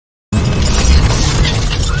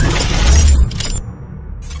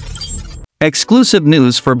Exclusive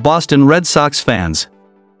news for Boston Red Sox fans.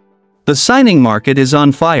 The signing market is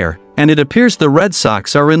on fire, and it appears the Red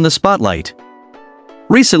Sox are in the spotlight.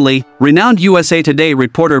 Recently, renowned USA Today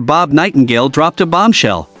reporter Bob Nightengale dropped a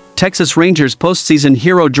bombshell. Texas Rangers postseason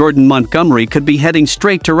hero Jordan Montgomery could be heading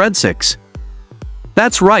straight to REDSOX.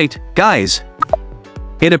 That's right, guys.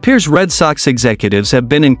 It appears Red Sox executives have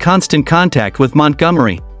been in constant contact with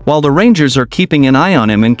Montgomery, while the Rangers are keeping an eye on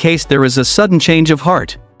him in case there is a sudden change of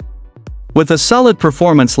heart. With a solid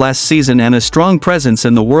performance last season and a strong presence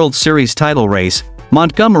in the World Series title race,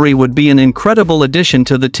 Montgomery would be an incredible addition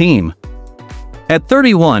to the team. At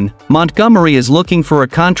 31, Montgomery is looking for a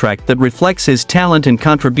contract that reflects his talent and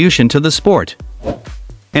contribution to the sport.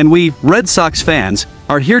 And we, Red Sox fans,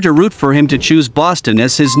 are here to root for him to choose Boston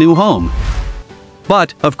as his new home.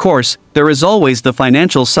 But, of course, there is always the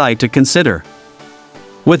financial side to consider.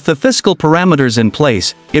 With the fiscal parameters in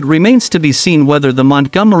place, it remains to be seen whether the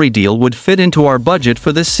Montgomery deal would fit into our budget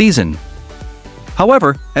for this season.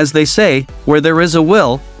 However, as they say, where there is a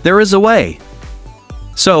will, there is a way.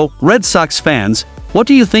 So, Red Sox fans, what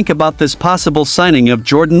do you think about this possible signing of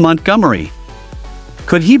Jordan Montgomery?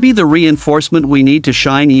 Could he be the reinforcement we need to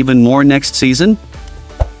shine even more next season?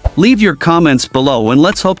 Leave your comments below and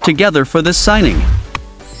let's hope together for this signing.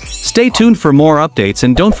 Stay tuned for more updates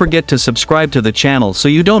and don't forget to subscribe to the channel so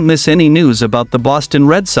you don't miss any news about the Boston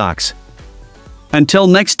Red Sox. Until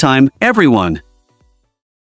next time, everyone.